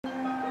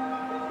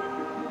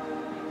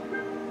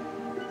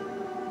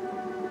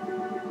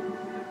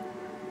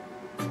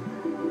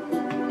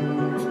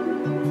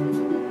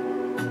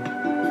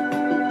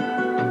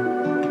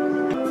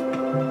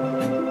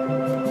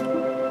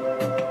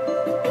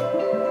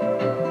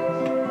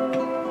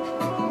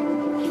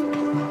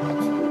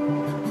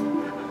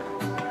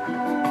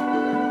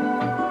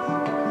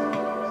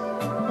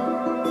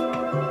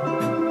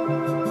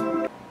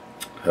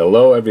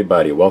Hello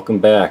everybody, welcome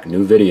back.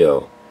 New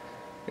video.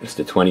 It's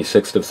the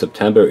 26th of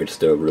September. It's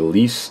the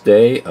release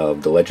day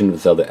of The Legend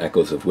of Zelda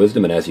Echoes of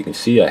Wisdom, and as you can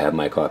see I have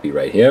my copy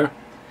right here.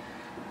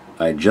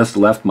 I just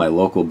left my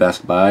local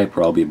Best Buy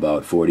probably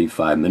about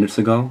 45 minutes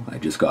ago. I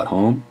just got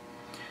home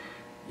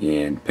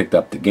and picked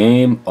up the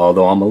game,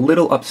 although I'm a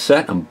little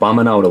upset. I'm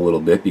bumming out a little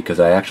bit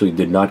because I actually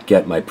did not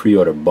get my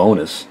pre-order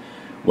bonus,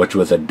 which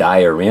was a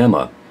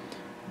diorama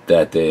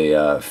that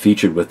they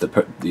featured with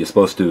you're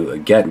supposed to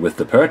get with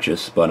the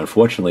purchase, but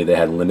unfortunately they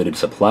had limited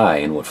supply,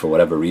 and for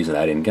whatever reason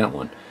I didn't get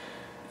one,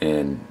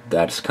 and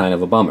that's kind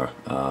of a bummer.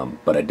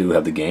 But I do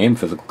have the game,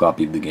 physical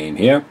copy of the game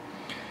here,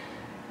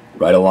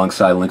 right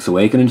alongside Link's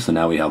Awakening, so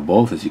now we have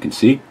both, as you can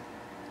see.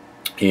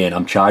 And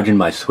I'm charging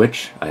my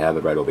Switch. I have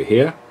it right over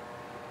here.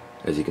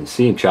 As you can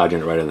see, I'm charging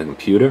it right on the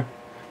computer.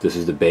 This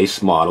is the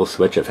base model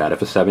Switch. I've had it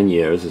for 7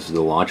 years. This is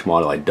the launch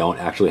model. I don't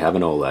actually have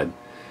an OLED.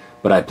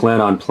 But I plan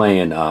on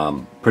playing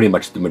pretty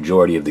much the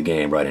majority of the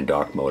game right in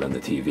dark mode on the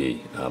TV.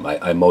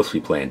 I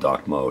mostly play in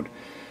dark mode.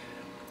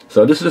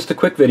 So this is just a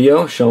quick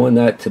video showing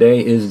that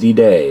today is the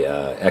day.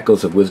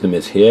 Echoes of Wisdom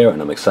is here,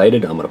 and I'm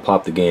excited. I'm going to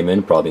pop the game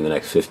in probably in the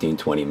next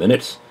 15-20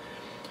 minutes.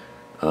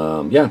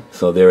 Yeah,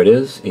 so there it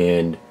is,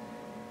 and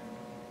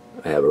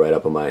I have it right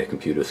up on my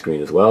computer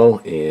screen as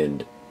well.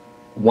 And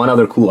one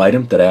other cool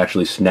item that I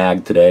actually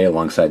snagged today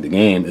alongside the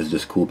game is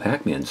this cool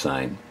Pac-Man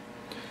sign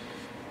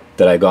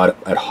that I got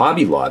at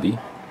Hobby Lobby,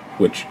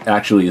 which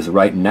actually is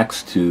right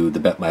next to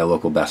my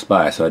local Best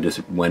Buy. So I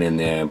just went in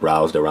there and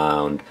browsed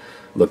around,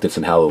 looked at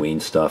some Halloween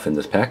stuff, and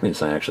this Pac-Man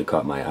sign actually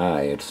caught my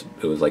eye.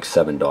 It was like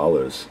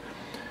 $7.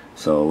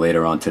 So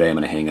later on today I'm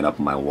going to hang it up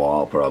on my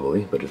wall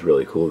probably, but it's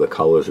really cool. The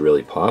colors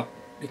really pop.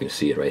 You can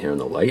see it right here in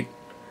the light.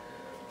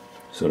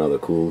 So another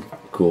cool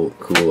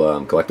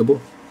collectible.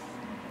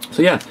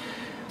 So yeah,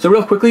 so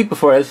real quickly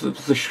before it's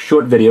a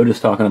short video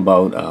just talking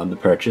about the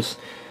purchase.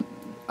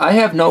 I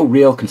have no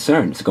real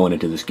concerns going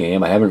into this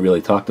game. I haven't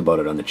really talked about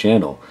it on the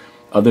channel,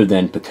 other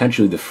than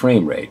potentially the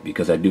frame rate,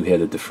 because I do hear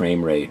that the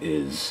frame rate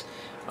is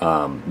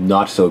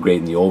not so great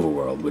in the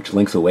overworld, which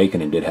Link's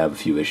Awakening did have a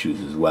few issues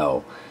as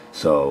well.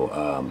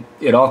 So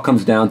it all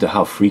comes down to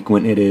how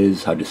frequent it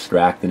is, how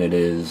distracting it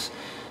is.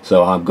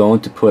 So I'm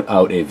going to put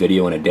out a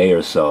video in a day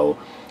or so,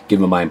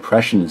 giving my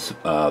impressions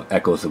of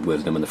Echoes of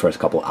Wisdom in the first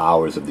couple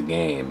hours of the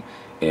game,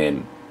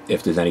 and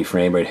if there's any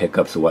frame rate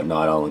hiccups or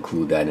whatnot, I'll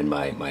include that in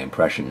my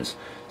impressions.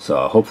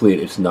 So hopefully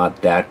it's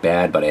not that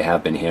bad, but I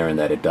have been hearing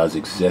that it does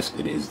exist.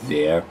 It is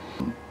there.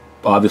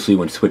 Obviously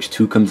when Switch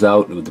 2 comes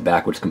out with the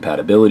backwards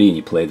compatibility and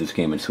you play this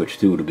game in Switch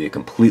 2, it'll be a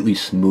completely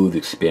smooth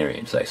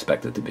experience. I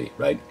expect it to be,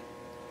 right?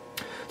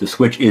 The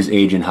Switch is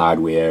aging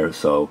hardware,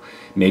 so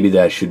maybe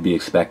that should be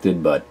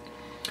expected, but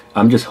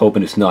I'm just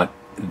hoping it's not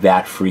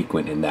that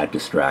frequent and that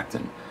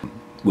distracting.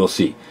 We'll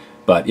see.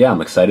 But yeah,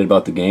 I'm excited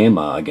about the game.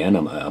 Again,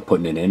 I'm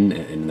putting it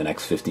in the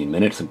next 15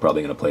 minutes. I'm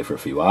probably going to play for a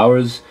few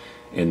hours,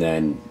 and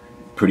then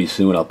pretty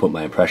soon I'll put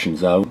my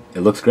impressions out.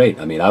 It looks great.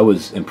 I mean, I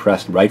was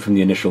impressed right from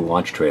the initial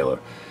launch trailer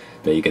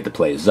that you get to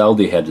play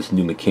Zelda. You had this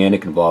new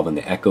mechanic involving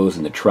the echoes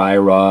and the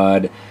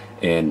tri-rod,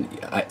 and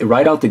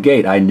right out the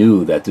gate I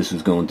knew that this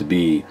was going to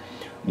be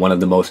one of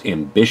the most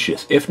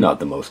ambitious, if not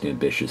the most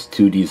ambitious,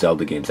 2D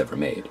Zelda games ever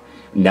made.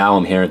 Now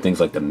I'm hearing things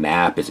like the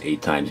map is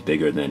 8 times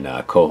bigger than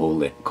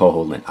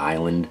Koholint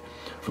Island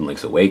from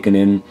Link's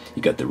Awakening.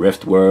 You got the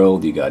Rift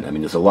World. I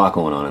mean, there's a lot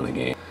going on in the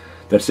game.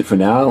 That's it for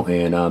now,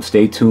 and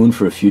stay tuned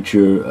for a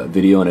future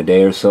video in a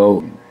day or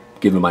so,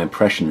 giving my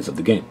impressions of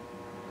the game.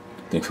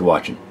 Thanks for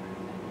watching.